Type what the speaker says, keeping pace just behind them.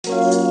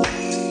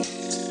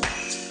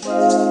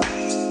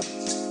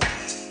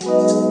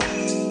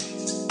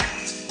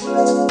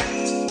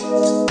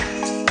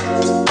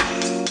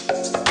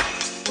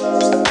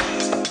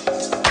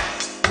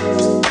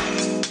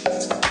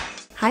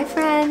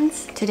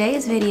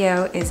Today's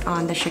video is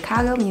on the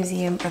Chicago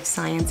Museum of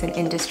Science and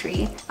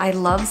Industry. I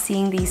love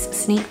seeing these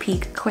sneak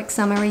peek quick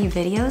summary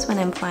videos when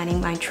I'm planning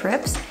my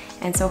trips,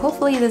 and so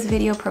hopefully this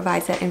video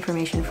provides that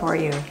information for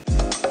you.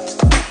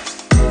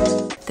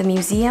 The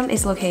museum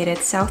is located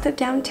south of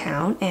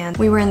downtown, and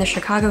we were in the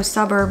Chicago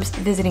suburbs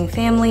visiting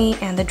family,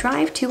 and the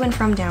drive to and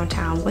from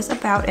downtown was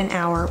about an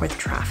hour with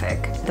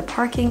traffic. The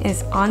parking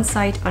is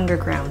on-site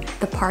underground.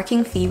 The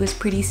parking fee was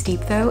pretty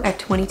steep though, at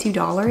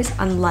 $22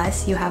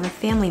 unless you have a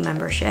family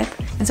membership.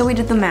 And so we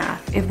did the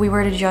math. If we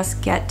were to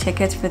just get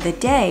tickets for the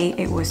day,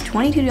 it was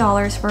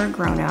 $22 for a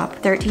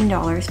grown-up,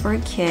 $13 for a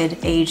kid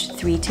aged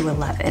 3 to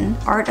 11.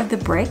 Art of the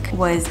Brick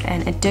was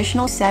an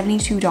additional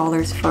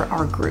 $72 for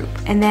our group.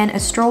 And then a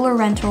stroller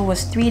rental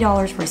was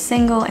 $3 for a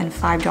single and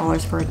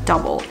 $5 for a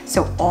double.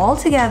 So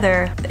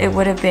altogether, it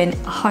would have been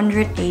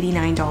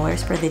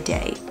 $189 for the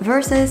day,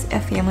 versus a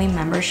family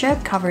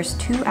membership covers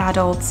 2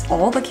 adults,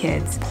 all the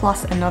kids,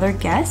 plus another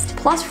guest,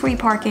 plus free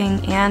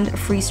parking and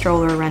free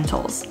stroller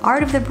rentals.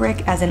 Art of the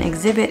Brick as an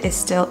exhibit is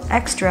still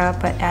extra,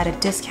 but at a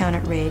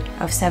discounted rate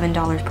of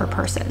 $7 per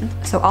person.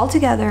 So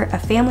altogether, a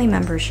family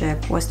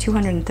membership was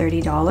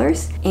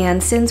 $230,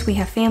 and since we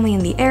have family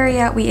in the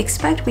area, we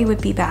expect we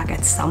would be back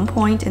at some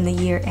point in the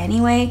year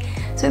anyway,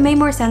 so it made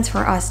more sense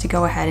for us to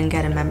go ahead and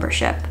get a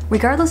membership.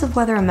 Regardless of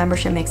whether a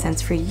membership makes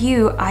sense for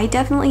you, I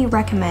definitely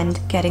recommend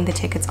getting the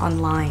tickets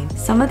online.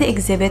 Some of the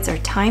exhibits are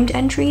timed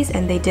entries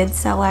and they did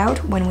sell out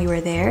when we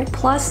were there.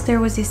 Plus, there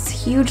was this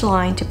huge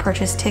line to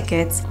purchase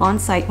tickets on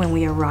site when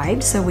we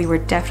arrived, so we were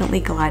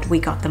definitely glad we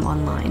got them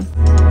online.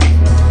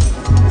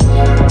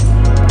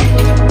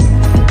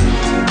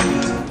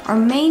 Our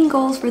main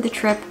goals for the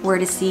trip were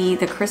to see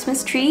the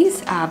Christmas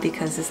trees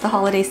because it's the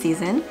holiday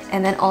season,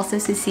 and then also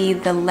to see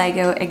the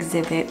Lego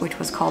exhibit, which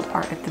was called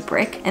Art of the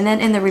Brick. And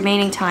then in the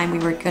remaining time, we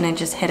were gonna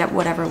just hit up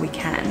whatever we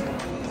can.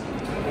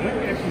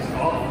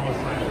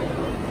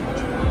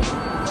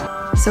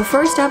 So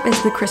first up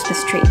is the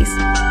Christmas trees.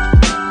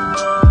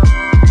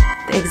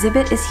 The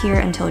exhibit is here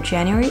until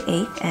January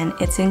 8th, and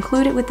it's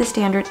included with the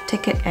standard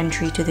ticket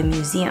entry to the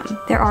museum.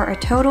 There are a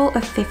total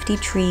of 50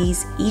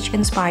 trees, each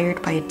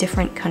inspired by a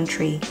different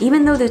country.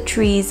 Even though the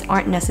trees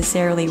aren't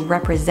necessarily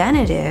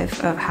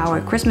representative of how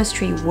a Christmas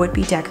tree would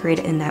be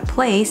decorated in that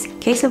place,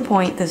 case in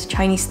point, this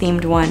Chinese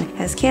themed one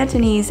has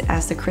Cantonese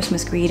as the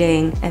Christmas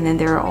greeting, and then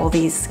there are all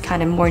these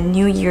kind of more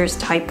New Year's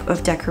type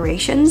of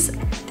decorations.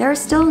 There are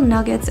still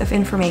nuggets of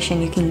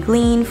information you can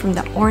glean from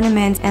the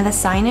ornaments, and the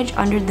signage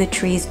under the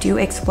trees do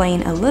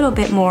explain a little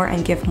bit more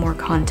and give more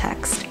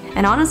context.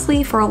 And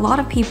honestly, for a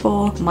lot of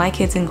people, my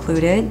kids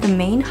included, the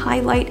main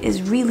highlight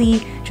is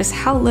really just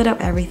how lit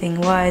up everything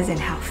was and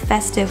how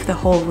festive the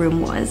whole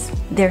room was.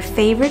 Their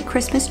favorite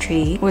Christmas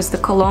tree was the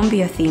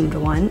Colombia themed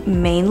one,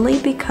 mainly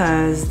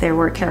because there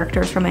were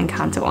characters from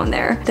Encanto on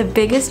there. The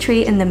biggest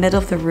tree in the middle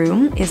of the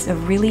room is a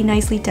really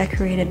nicely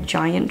decorated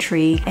giant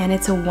tree, and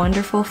it's a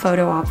wonderful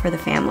photo op for the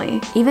family.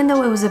 Even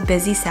though it was a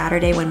busy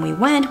Saturday when we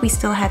went, we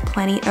still had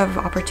plenty of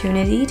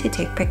opportunity to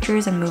take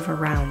pictures and move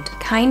around.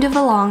 Kind of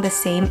along the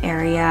same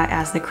area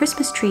as the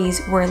Christmas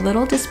trees were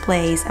little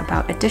displays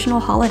about additional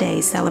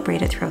holidays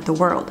celebrated throughout the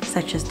world,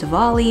 such as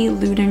Diwali,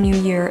 Lunar New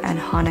Year, and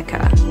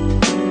Hanukkah.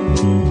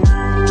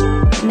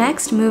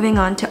 Next, moving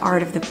on to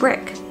Art of the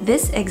Brick.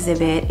 This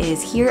exhibit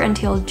is here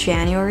until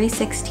January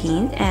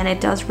 16th, and it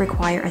does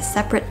require a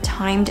separate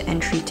timed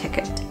entry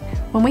ticket.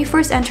 When we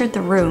first entered the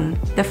room,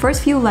 the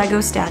first few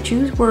Lego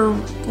statues were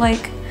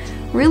like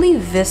really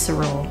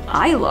visceral.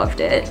 I loved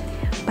it.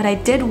 But I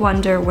did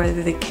wonder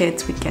whether the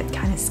kids would get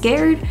kind of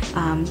scared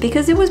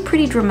because it was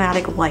pretty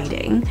dramatic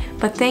lighting,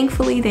 but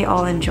thankfully they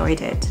all enjoyed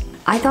it.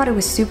 I thought it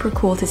was super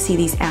cool to see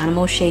these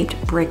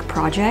animal-shaped brick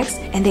projects,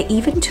 and they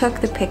even took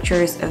the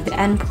pictures of the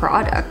end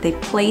product. They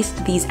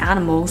placed these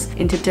animals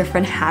into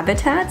different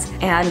habitats,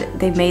 and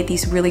they made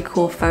these really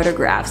cool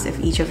photographs of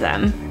each of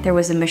them. There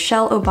was a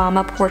Michelle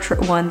Obama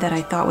portrait one that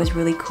I thought was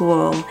really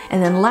cool.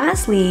 And then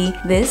lastly,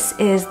 this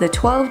is the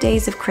 12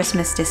 Days of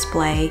Christmas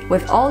display,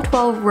 with all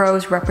 12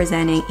 rows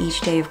representing each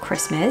day of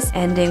Christmas,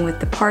 ending with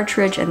the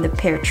partridge and the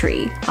pear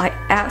tree. I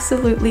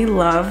absolutely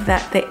love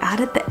that they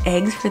added the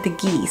eggs for the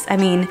geese. I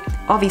mean,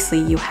 obviously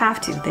you have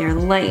to, they're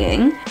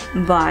laying,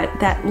 but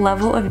that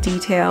level of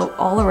detail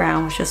all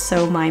around was just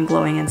so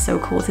mind-blowing and so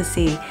cool to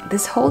see.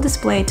 This whole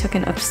display took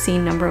an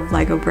obscene number of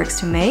Lego bricks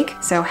to make,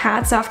 so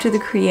hats off to the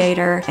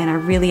creator, and I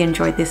really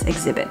enjoyed this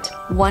exhibit.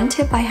 One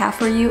tip I have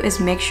for you is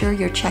make sure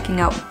you're checking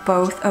out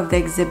both of the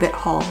exhibit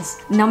halls.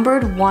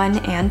 Numbered 1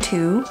 and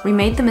 2, we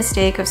made the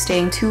mistake of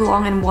staying too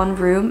long in one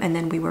room, and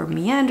then we were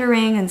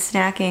meandering and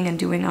snacking and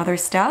doing other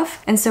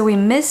stuff, and so we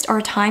missed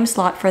our time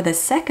slot for the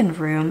second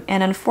room,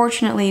 and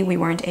unfortunately we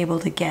weren't able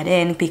to get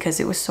in because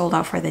it was sold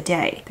out for the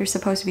day. There's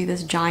supposed to be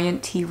this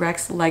giant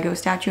T-Rex Lego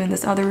statue in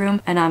this other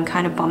room, and I'm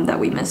kind of bummed that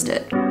we missed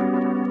it.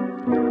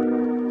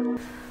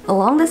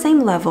 Along the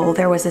same level,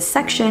 there was a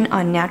section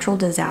on natural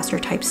disaster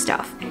type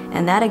stuff,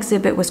 and that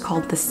exhibit was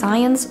called The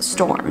Science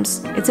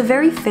Storms. It's a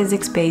very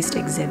physics-based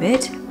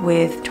exhibit,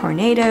 with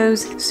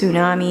tornadoes,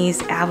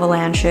 tsunamis,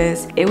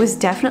 avalanches. It was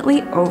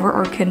definitely over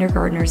our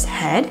kindergartner's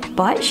head,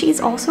 but she's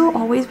also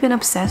always been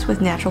obsessed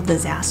with natural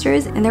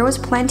disasters, and there was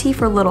plenty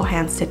for little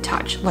hands to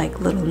touch, like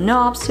little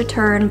knobs to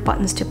turn,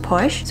 buttons to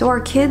push. So our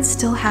kids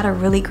still had a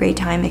really great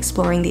time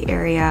exploring the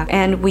area,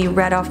 and we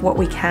read off what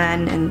we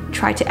can and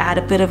tried to add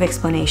a bit of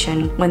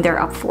explanation when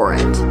they're up for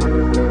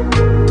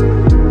it.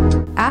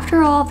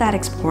 After all that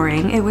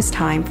exploring, it was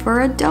time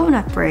for a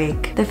donut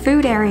break. The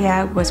food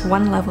area was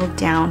one level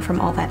down from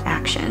all that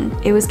action.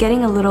 It was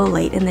getting a little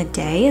late in the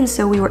day, and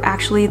so we were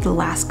actually the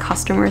last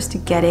customers to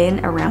get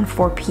in around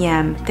 4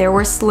 p.m. There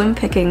were slim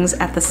pickings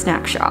at the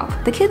snack shop.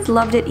 The kids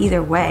loved it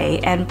either way,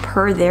 and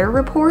per their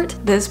report,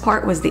 this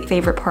part was the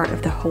favorite part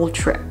of the whole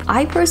trip.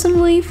 I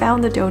personally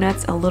found the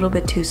donuts a little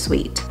bit too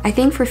sweet. I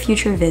think for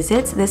future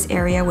visits, this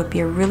area would be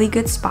a really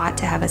good spot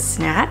to have a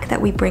snack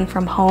that we bring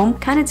from home,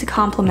 kind of to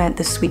complement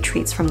the sweet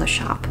treats from the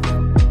shop.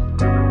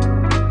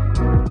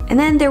 And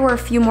then there were a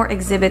few more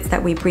exhibits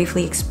that we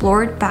briefly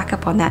explored back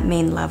up on that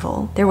main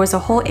level. There was a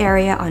whole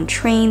area on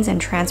trains and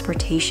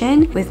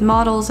transportation with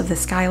models of the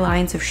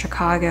skylines of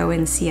Chicago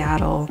and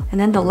Seattle. And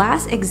then the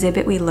last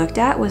exhibit we looked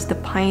at was the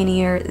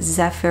Pioneer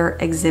Zephyr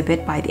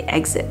exhibit by the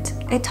Exit.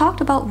 It talked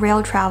about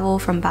rail travel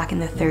from back in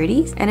the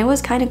 30s, and it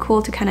was kind of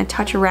cool to kind of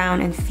touch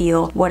around and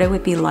feel what it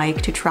would be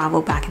like to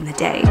travel back in the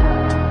day.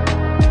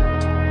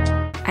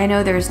 I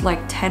know there's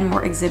like 10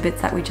 more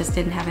exhibits that we just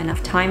didn't have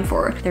enough time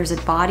for. There's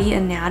a body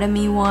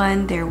anatomy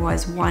one, there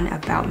was one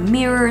about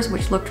mirrors,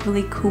 which looked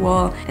really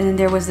cool, and then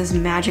there was this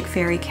magic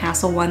fairy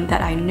castle one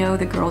that I know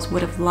the girls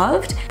would have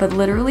loved, but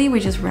literally we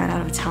just ran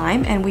out of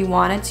time and we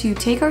wanted to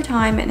take our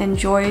time and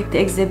enjoy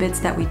the exhibits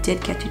that we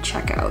did get to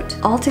check out.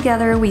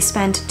 Altogether, we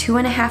spent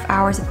 2.5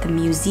 hours at the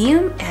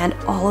museum and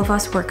all of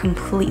us were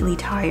completely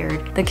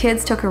tired. The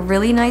kids took a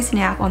really nice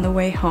nap on the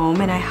way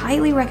home, and I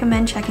highly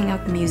recommend checking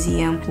out the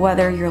museum,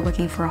 whether you're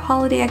looking for a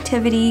holiday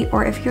activity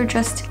or if you're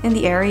just in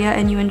the area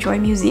and you enjoy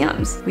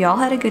museums. We all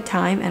had a good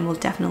time and we'll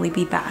definitely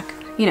be back.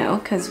 You know,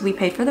 because we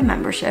paid for the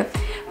membership,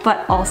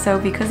 but also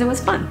because it was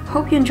fun.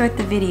 Hope you enjoyed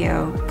the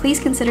video. Please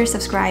consider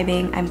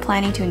subscribing. I'm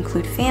planning to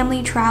include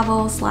family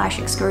travel /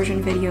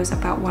 excursion videos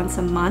about once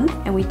a month,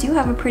 and we do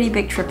have a pretty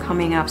big trip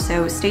coming up,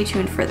 so stay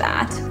tuned for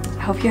that.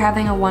 I hope you're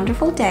having a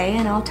wonderful day,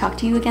 and I'll talk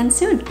to you again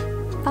soon.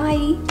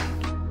 Bye!